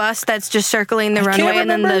there's a bus that's just circling the can't runway, and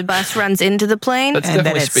then remember. the bus runs into the plane? That's And then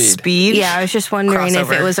definitely it's speed. speed. Yeah, I was just wondering if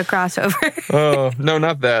Crossover. it was a crossover. Oh, no,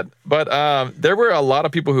 not that. But there were a lot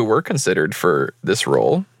of people who were considered for this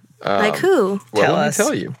role. Like who? Well, Tell let us. me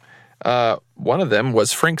tell you. One of them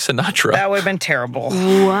was Frank Sinatra. That would have been terrible.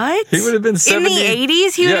 What? He would have been 70. In the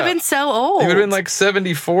 80s? He would have Yeah. been so old. He would have been like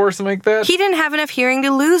 74 or something like that. He didn't have enough hearing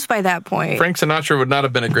to lose by that point. Frank Sinatra would not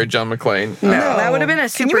have been a great John McClane. No, that would have been a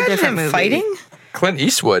Can you super imagine different him movie. fighting? Clint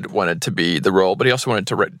Eastwood wanted to be the role, but he also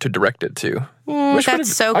wanted to direct it too. Which that's would've-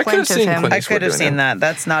 so I could have Clint of seen him. Clint I Eastwood could have doing seen that. that.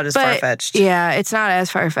 That's not as But, far-fetched. yeah, it's not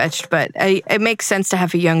as far-fetched, but it makes sense to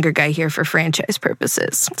have a younger guy here for franchise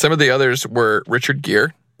purposes. Some of the others were Richard Gere,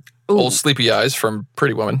 old sleepy eyes from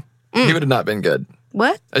Pretty Woman. He would have not been good.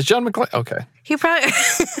 What? As John McClane? Okay. He probably...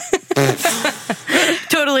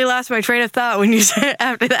 Totally lost my train of thought when you said it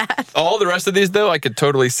after that. All the rest of these, though, I could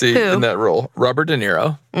totally see Who? in that role. Robert De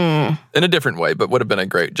Niro, in a different way, but would have been a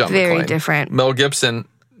great John Very McClane. different. Mel Gibson,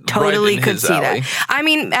 Totally right in could his see alley. that. I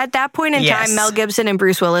mean, at that point in Yes. time, Mel Gibson and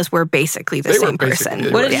Bruce Willis were basically the They were same basically-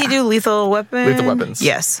 person. What did Yeah. he do? Lethal Weapon? Lethal Weapons.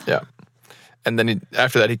 Yes. Yeah. And then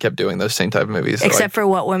after that, he kept doing those same type of movies. Except for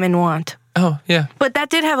What Women Want. oh, yeah. But that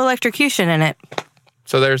did have electrocution in it.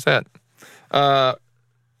 So there's that.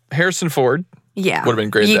 Harrison Ford. Yeah. Would've been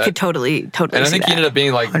great at You that. could totally And I see think he that. ended up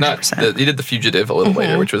being like, not, 100%. he did The Fugitive a little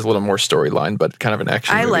later, which was a little more storyline, but kind of an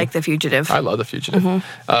action I movie. like The Fugitive. I love The Fugitive.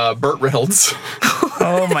 Burt Reynolds.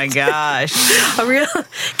 Oh my gosh. A real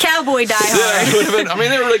cowboy Die Yeah, Hard. it would've been- I mean,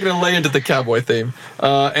 they were really going to lay into the cowboy theme.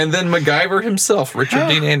 And then MacGyver himself, Richard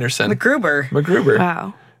Dean Anderson. MacGruber. MacGruber.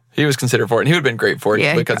 Wow. He was considered for it, and he would have been great for it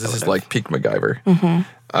Yeah, he because this is probably like peak MacGyver.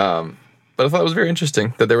 But I thought it was very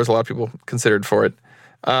interesting that there was a lot of people considered for it.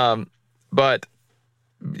 But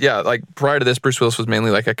yeah, like prior to this, Bruce Willis was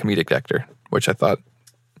mainly like a comedic actor, which I thought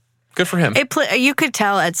good for him. You could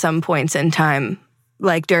tell at some points in time,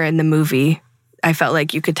 like during the movie, I felt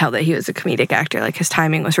like you could tell that he was a comedic actor. Like his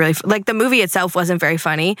timing was really like the movie itself wasn't very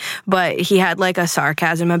funny, but he had like a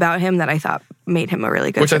sarcasm about him that I thought made him a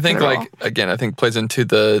really good. Which I fit for think, the like role. again, I think plays into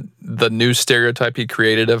the new stereotype he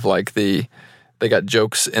created of like they got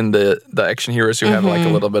jokes in the action heroes who have like a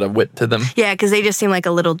little bit of wit to them. Yeah, because they just seem like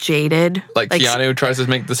a little jaded. Like Keanu tries to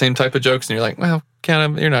make the same type of jokes, and you're like, well,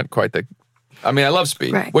 Keanu, you're not quite the. I mean, I love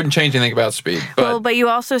Speed. Right. Wouldn't change anything about Speed. But But you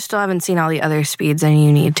also still haven't seen all the other speeds, and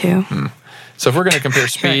you need to. so if we're going to compare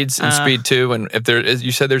Speeds and Speed 2, and if there is,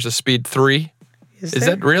 you said there's a Speed 3. Is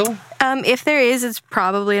there? that real? If there is, it's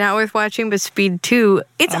probably not worth watching. But Speed 2,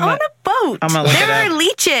 it's on a boat. I'm gonna look There it are up.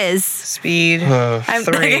 leeches. Speed I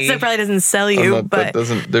 3. guess that probably doesn't sell you, That but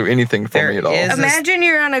doesn't do anything for There me at all. is- imagine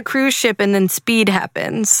you're on a cruise ship and then speed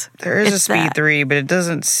happens. There is a It's Speed that. 3, but it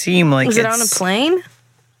doesn't seem like Was it on a it's- plane?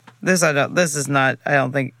 This is not. I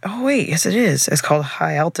don't think. Oh wait, yes it is. It's called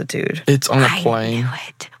High Altitude. It's on a I plane. knew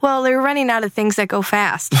it. Well, they're running out of things that go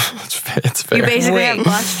fast. It's fair. You basically Wait. have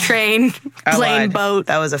bus, train, I plane, lied. boat.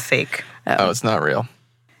 That was a fake. Oh, it's not real.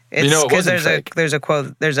 It's know, it 'cause wasn't there's fake. there's a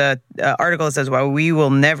quote. There's a article that says, "Well, we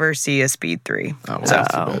will never see a Speed 3." Oh, well,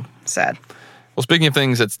 that's too bad. Sad. Well, speaking of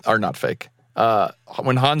things that are not fake,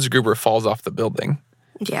 when Hans Gruber falls off the building,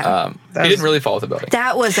 Yeah. he didn't really fall off the building.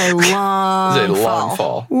 That was a long It was a long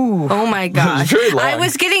fall. Oh my gosh. very long. I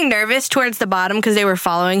was getting nervous towards the bottom because they were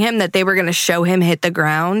following him, that they were going to show him hit the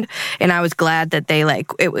ground. And I was glad that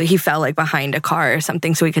he fell like behind a car or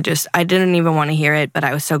something. So we could I didn't even want to hear it, but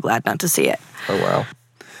I was so glad not to see it. Oh wow.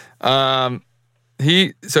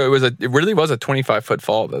 It really was a 25-foot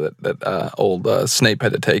fall that old Snape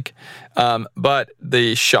had to take. But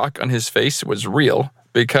the shock on his face was real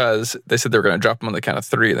because they said they were going to drop him on the count of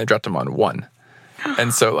 3, and they dropped him on 1.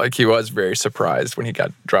 And so, like, he was very surprised when he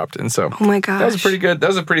got dropped. And so, Oh my gosh. that was pretty good. That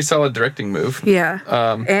was a pretty solid directing move. Yeah.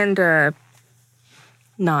 And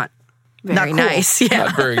not very Not cool. nice.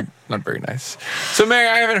 Yeah. Not very nice. So, Mary,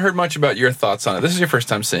 I haven't heard much about your thoughts on it. This is your first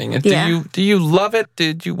time seeing it. Yeah. Do you love it?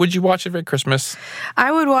 Would you watch it at Christmas?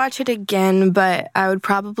 I would watch it again, but I would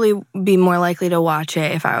probably be more likely to watch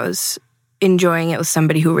it if I was enjoying it with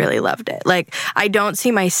somebody who really loved it. Like, I don't see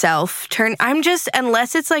myself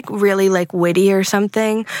unless it's like really like witty or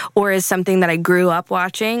something, or is something that I grew up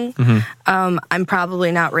watching, I'm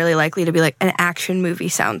probably not really likely to be like, an action movie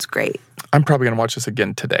sounds great. I'm probably going to watch this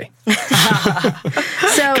again today.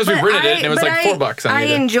 So Because we but rented it and it was like $4. I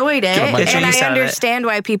enjoyed it, Get my and use I out of it. understand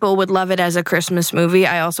why people would love it as a Christmas movie.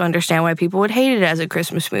 I also understand why people would hate it as a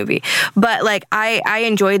Christmas movie. But like, I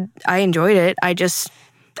enjoyed it.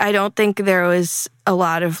 I don't think there was a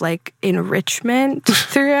lot of like enrichment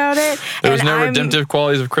throughout it. There was no redemptive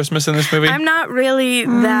qualities of Christmas in this movie. I'm not really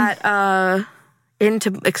that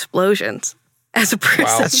into explosions as a person.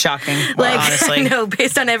 Wow. That's shocking. Like, honestly. I know,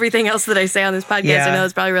 based on everything else that I say on this podcast, Yeah. I know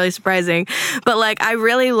it's probably really surprising. But, like, I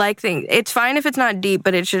really like things. It's fine if it's not deep,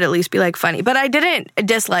 but it should at least be, like, funny. But I didn't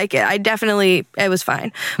dislike it. It was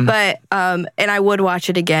fine. But, and I would watch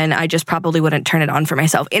it again. I just probably wouldn't turn it on for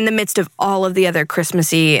myself in the midst of all of the other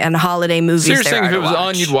Christmassy and holiday movies So you're there saying are if to it was watch.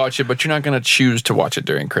 on, you'd watch it, but you're not going to choose to watch it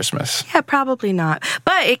during Christmas. Yeah, probably not.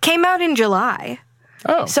 But it came out in July.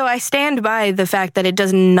 Oh. So I stand by the fact that it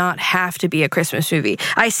does not have to be a Christmas movie.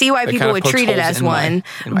 I see why That people kinda would pokes treat it holes as in my- one,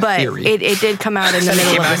 in my but theory. it did come out in the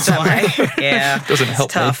middle of the summer. Yeah. Doesn't help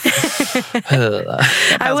Tough.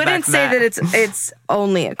 I wouldn't say that it's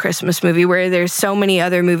only a Christmas movie where there's so many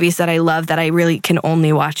other movies that I love that I really can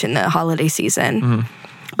only watch in the holiday season.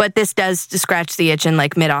 But this does scratch the itch in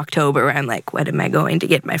like mid-October where I'm like, what am I going to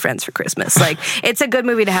get my friends for Christmas? Like, it's a good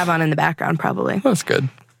movie to have on in the background, probably. That's good.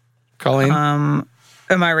 Colleen?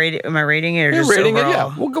 Am I rating it or You're just rating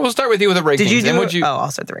overall? it, yeah. We'll start with you with the rankings. Did you and do? Oh,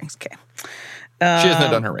 I'll start the rings. Okay. She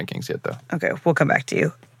hasn't done her rankings yet, though. Okay, we'll come back to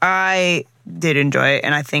you. I did enjoy it,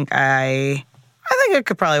 and I think I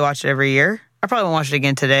could probably watch it every year. I probably won't watch it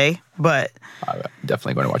again today, but I'm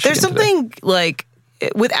definitely going to watch there's it again today. something like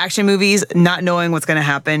with action movies, not knowing what's going to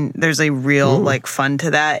happen. There's a real like fun to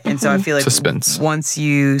that, and so I feel like Suspense. once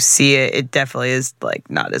you see it, it definitely is like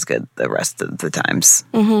not as good the rest of the times.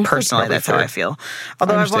 Personally, that's how fair. I feel.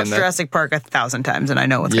 Although I've understand watched that. Jurassic Park 1,000 times, and I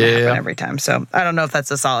know what's going to Yeah. happen every time. So I don't know if that's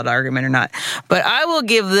a solid argument or not. But I will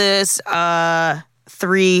give this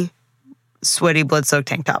 3 sweaty blood-soaked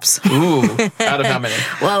tank tops. Ooh, out of how many?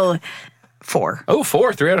 Whoa. 4. Oh,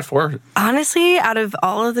 4. 3 out of 4. Honestly, out of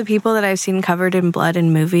all of the people that I've seen covered in blood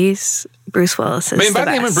in movies, Bruce Willis is I mean, the back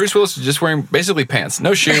then when best. Bruce Willis was just wearing basically pants,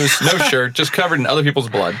 no shoes, no shirt, just covered in other people's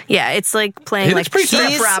blood. Yeah, it's like playing He like looks pretty strip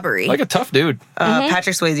tough. robbery. Like a tough dude.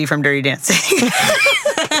 Patrick Swayze from Dirty Dancing.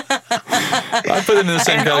 I put him in the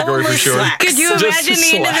same category for only sure. slacks. Could you Just imagine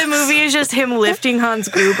the end of the slacks. movie is just him lifting Hans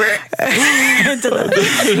Gruber? into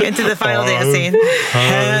the final dance scene.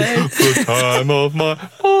 The time of my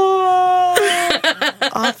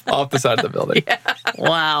off the side of the building.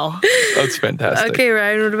 Wow. That's fantastic. Okay,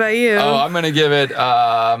 Ryan, what about you? Oh, I'm gonna give it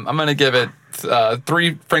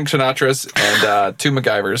 3 Frank Sinatras and 2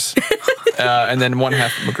 MacGyvers, and then 1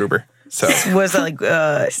 half MacGruber. So, Was it like, like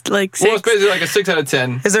well, it's 6. basically like a 6 out of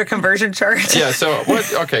 10. is there a conversion chart? Yeah. So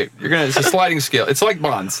what? Okay, it's a sliding scale. It's like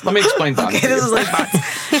bonds. Let me explain bonds. Okay, to this you. is like bonds.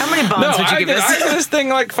 How many bonds No, would you I give give this? this thing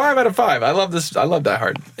like 5 out of 5. I love this. I love Die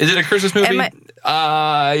Hard. Is it a Christmas movie? Am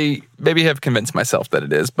I maybe have convinced myself that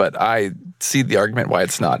it is, but I see the argument why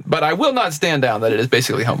it's not. But I will not stand down that it is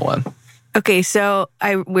basically Home Alone. Okay, so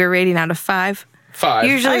we're rating out of 5. 5.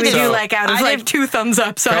 Usually we So- do like out of I like did- 2 thumbs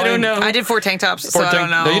up, so I Colleen, don't know. I did 4 tank tops, so 4 I tank- don't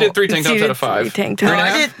know. No, you did 3 tank You tops did out of 5. 3 tank Three No, and a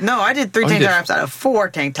tops. half? I did 3 Oh, you tank did. tops out of 4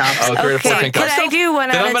 tank tops. Oh, 3 out of 4 Okay, tank could tops. I do 1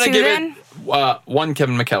 Then out I'm of gonna 2 give then? it 1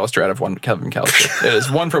 Kevin McAllister out of 1 Kevin McAllister. It is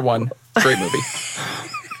 1 for 1. Great movie.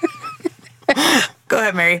 Go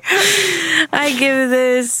ahead, Mary. I give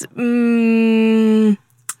this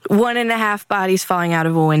 1.5 bodies falling out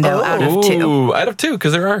of a window out of 2. Ooh, out of 2,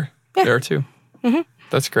 because there are 2.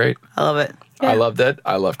 That's great. I love it. I loved it.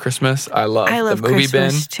 I love Christmas. I love love the movie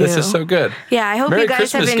Christmas, bin. This too. is so good. Yeah, I hope Merry you guys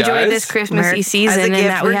Christmas, have enjoyed guys. this Christmassy season As a and gift,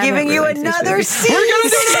 that we we're haven't giving you ruined this another movie. season. We're gonna do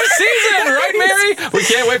another season, right, Mary? We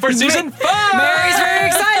can't wait for season 5. Mary's very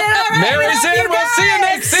excited. All right, Mary's we love in. you We'll see you guys.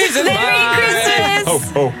 next season. Merry Bye. Christmas. Ho,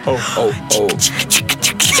 ho, ho, ho, ho.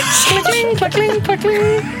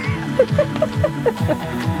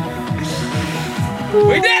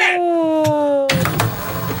 We did it!